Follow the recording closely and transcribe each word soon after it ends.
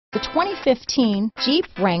The 2015 Jeep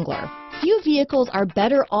Wrangler. Few vehicles are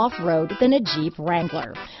better off-road than a Jeep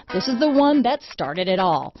Wrangler. This is the one that started it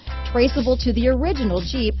all. Traceable to the original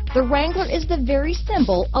Jeep, the Wrangler is the very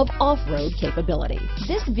symbol of off-road capability.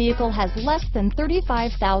 This vehicle has less than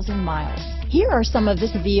 35,000 miles. Here are some of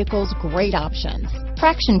this vehicle's great options: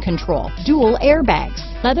 traction control, dual airbags,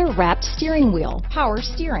 leather-wrapped steering wheel, power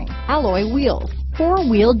steering, alloy wheels,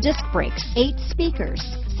 four-wheel disc brakes, 8 speakers,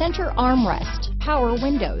 center armrest, power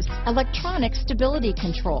windows, electronic stability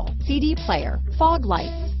control, CD player, fog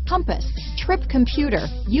lights, compass, trip computer,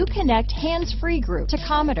 Uconnect hands-free group,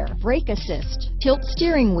 tachometer, brake assist, tilt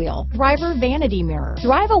steering wheel, driver vanity mirror.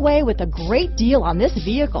 Drive away with a great deal on this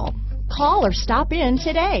vehicle. Call or stop in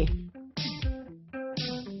today.